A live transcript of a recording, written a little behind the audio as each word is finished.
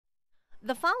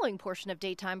The following portion of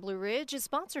Daytime Blue Ridge is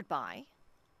sponsored by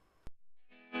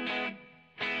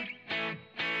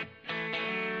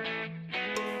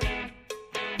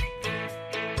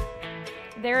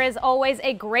There is always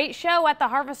a great show at the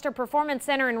Harvester Performance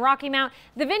Center in Rocky Mount.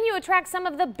 The venue attracts some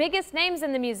of the biggest names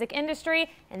in the music industry,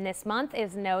 and this month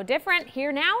is no different.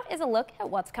 Here now is a look at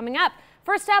what's coming up.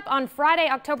 First up on Friday,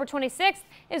 October 26th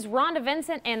is Rhonda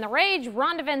Vincent and the Rage.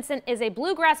 Rhonda Vincent is a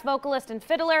bluegrass vocalist and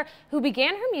fiddler who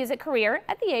began her music career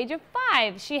at the age of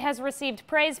 5. She has received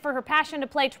praise for her passion to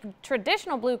play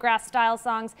traditional bluegrass style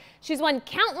songs. She's won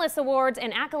countless awards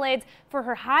and accolades for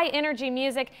her high energy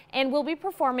music and will be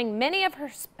performing many of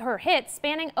her hits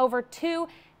spanning over 2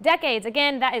 decades.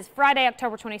 Again, that is Friday,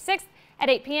 October 26th at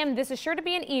 8 p.m. This is sure to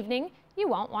be an evening you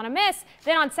won't want to miss.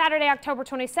 Then on Saturday, October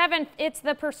 27th, it's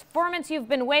the performance you've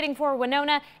been waiting for.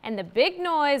 Winona and the Big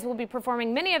Noise will be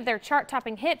performing many of their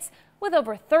chart-topping hits with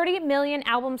over 30 million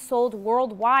albums sold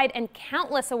worldwide and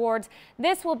countless awards.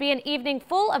 This will be an evening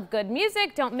full of good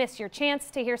music. Don't miss your chance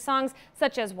to hear songs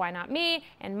such as Why Not Me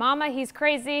and Mama, He's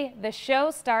Crazy. The show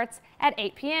starts at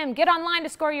 8 p.m. Get online to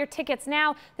score your tickets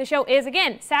now. The show is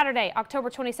again Saturday, October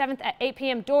 27th at 8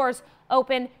 p.m. Doors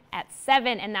open at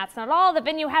 7. And that's not all. The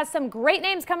venue has some great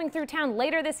names coming through town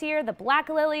later this year. The Black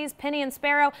Lilies, Penny and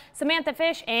Sparrow, Samantha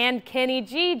Fish, and Kenny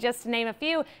G, just to name a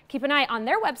few. Keep an eye on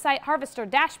their website,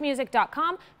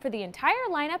 harvester-music.com, for the entire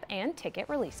lineup and ticket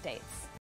release dates.